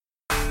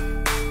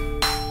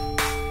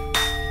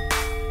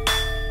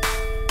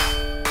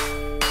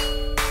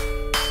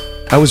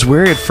I was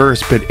wary at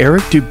first, but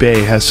Eric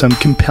Dubay has some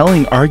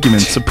compelling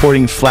arguments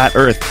supporting flat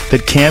Earth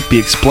that can't be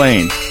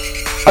explained.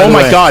 Oh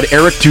my God,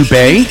 Eric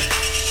Dubay?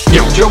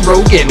 Yo, Joe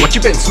Rogan, what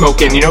you been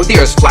smoking? You know the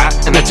Earth's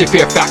flat, and that's your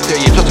fear factor.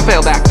 You're just a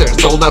failed actor,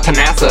 sold out to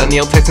NASA.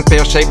 Neil Tyson's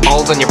pear-shaped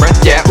balls on your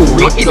breath, yeah. Ooh,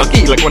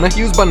 lucky, like one of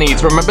Hugh's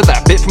bunnies. Remember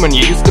that bit from when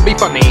you used to be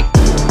funny?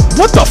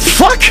 What the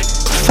fuck?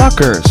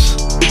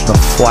 Fuckers. The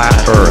flat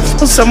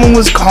Earth. Someone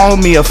was calling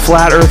me a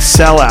flat Earth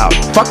sellout.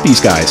 Fuck these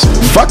guys.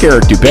 Fuck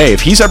Eric Dubay. If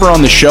he's ever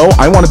on the show,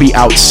 I want to be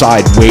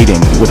outside waiting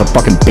with a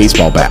fucking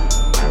baseball bat.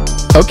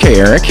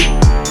 Okay, Eric.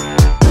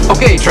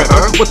 Okay,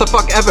 Trevor, what the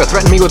fuck ever?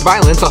 Threaten me with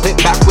violence, I'll hit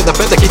back with a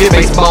feather. Keep your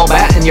baseball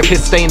bat and your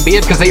piss-stained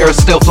beard, cause the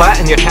Earth's still flat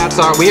and your tats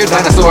are weird.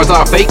 Dinosaurs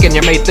are fake and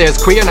your mate there's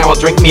queer. Now I'll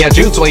drink me a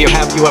juice while you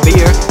have you a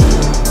beer.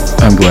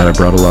 I'm glad I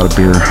brought a lot of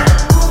beer.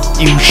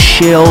 You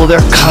shill,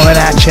 they're coming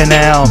at you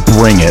now.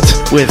 Bring it.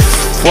 With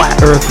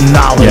flat Earth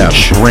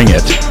knowledge. Yeah, bring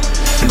it.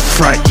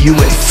 Confront you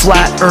with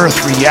flat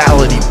Earth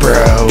reality,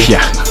 bro.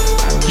 Yeah.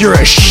 You're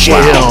a shill.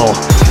 Wow.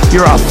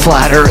 You're a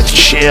flat Earth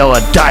shill,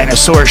 a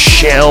dinosaur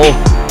shill.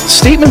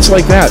 Statements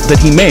like that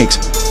he makes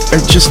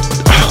are just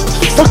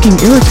fucking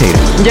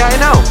irritating. Yeah, I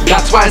know.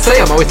 That's why I say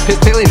I'm always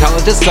pissed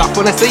paleontologists stop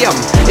when I see them.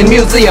 In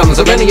museums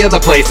or any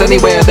other place,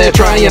 anywhere they're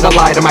trying to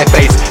lie to my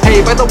face. Hey,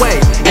 by the way,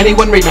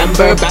 anyone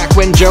remember back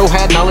when Joe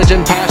had knowledge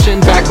and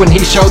passion? Back when he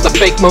showed the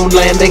fake moon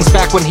landings?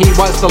 Back when he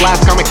was the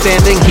last comic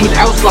standing? He'd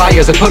oust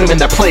liars and put them in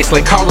their place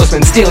like Carlos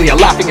Mencia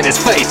laughing in his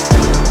face.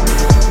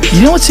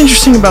 You know what's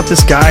interesting about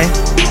this guy?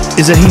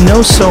 Is that he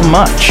knows so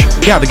much.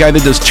 Yeah, the guy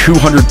that does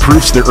 200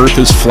 proofs the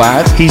Earth is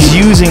flat. He's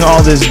using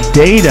all this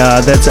data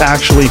that's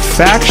actually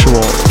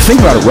factual. Think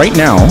about it right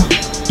now.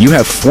 You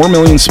have 4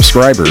 million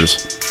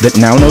subscribers that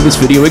now know this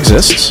video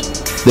exists,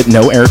 that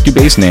know Eric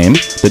Dubay's name,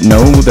 that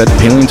know that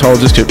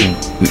paleontologists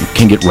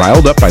can get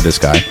riled up by this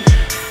guy.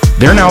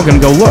 They're now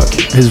going to go look.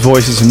 His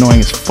voice is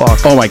annoying as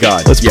fuck. Oh my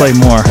God. Let's play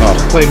more.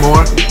 Play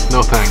more?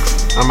 No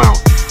thanks. I'm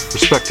out.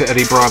 Respect to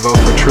Eddie Bravo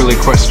for truly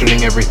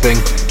questioning everything,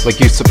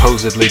 like you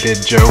supposedly did,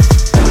 Joe.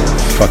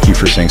 Fuck you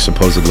for saying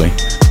supposedly.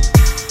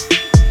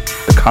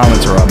 The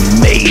comments are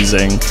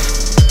amazing.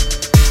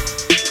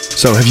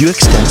 So, have you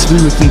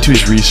extensively looked into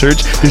his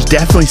research? There's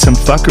definitely some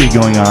fuckery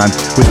going on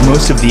with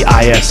most of the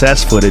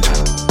ISS footage.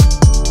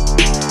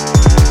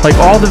 Like,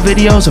 all the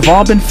videos have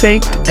all been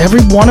faked,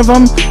 every one of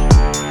them.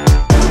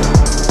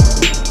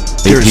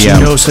 There's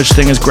no such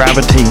thing as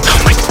gravity.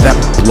 Oh my God,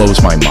 that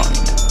blows my mind.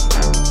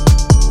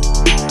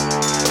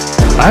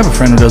 I have a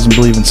friend who doesn't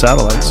believe in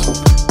satellites.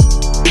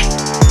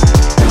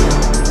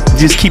 You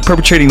just keep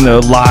perpetrating the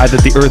lie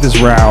that the Earth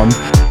is round.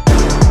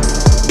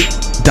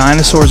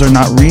 Dinosaurs are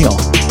not real.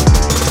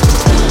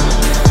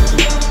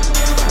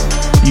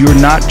 You're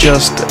not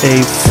just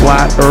a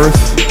flat Earth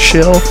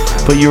shill,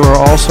 but you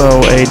are also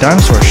a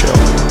dinosaur shill.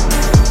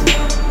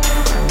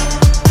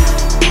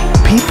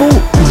 People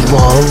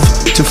love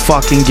to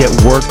fucking get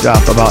worked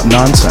up about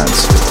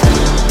nonsense.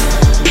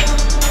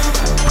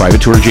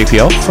 Private tour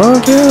JPL?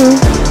 Fuck yeah.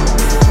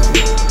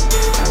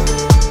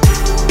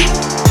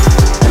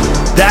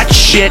 That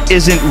shit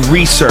isn't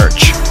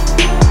research.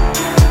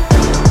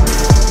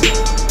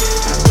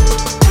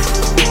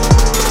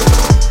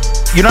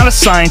 You're not a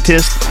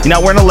scientist. You're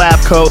not wearing a lab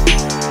coat.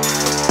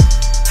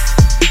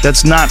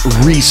 That's not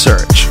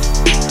research.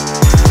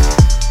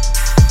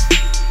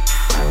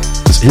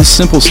 His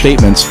simple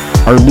statements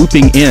are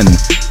looping in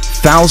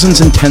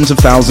thousands and tens of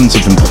thousands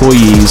of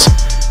employees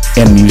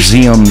and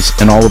museums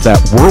and all of that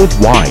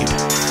worldwide.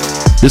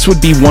 This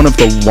would be one of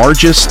the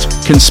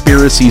largest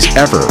conspiracies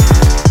ever.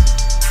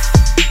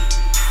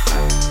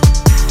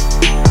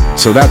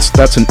 So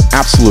that's an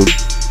absolute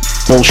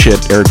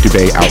bullshit Eric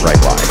Dubay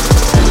outright lie.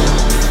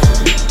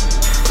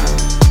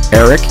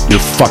 Eric, you're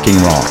fucking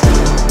wrong.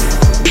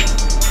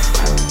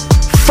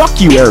 Fuck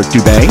you, Eric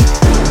Dubay.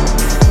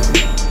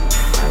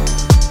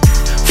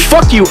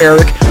 Fuck you,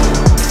 Eric.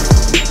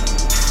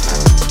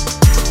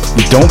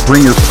 You don't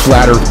bring your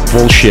flat earth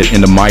bullshit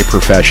into my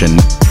profession.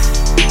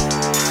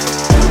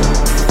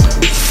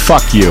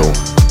 Fuck you.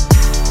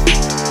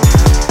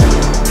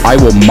 I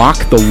will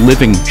mock the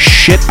living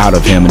shit out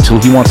of him until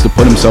he wants to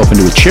put himself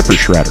into a chipper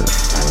shredder.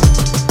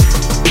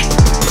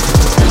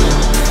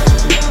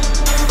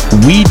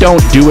 We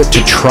don't do it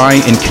to try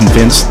and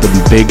convince the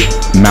big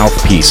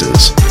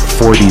mouthpieces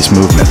for these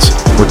movements.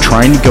 We're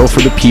trying to go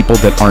for the people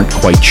that aren't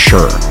quite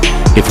sure.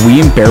 If we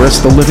embarrass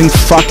the living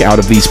fuck out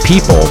of these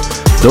people,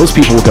 those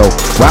people will go,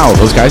 wow,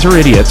 those guys are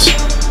idiots.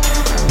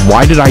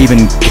 Why did I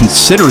even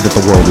consider that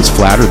the world is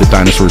flat or that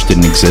dinosaurs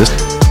didn't exist?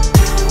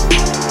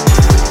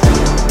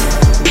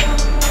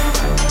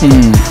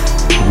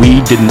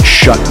 We didn't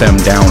shut them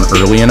down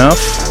early enough,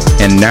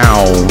 and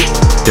now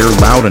they're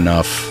loud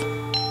enough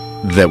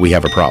that we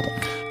have a problem.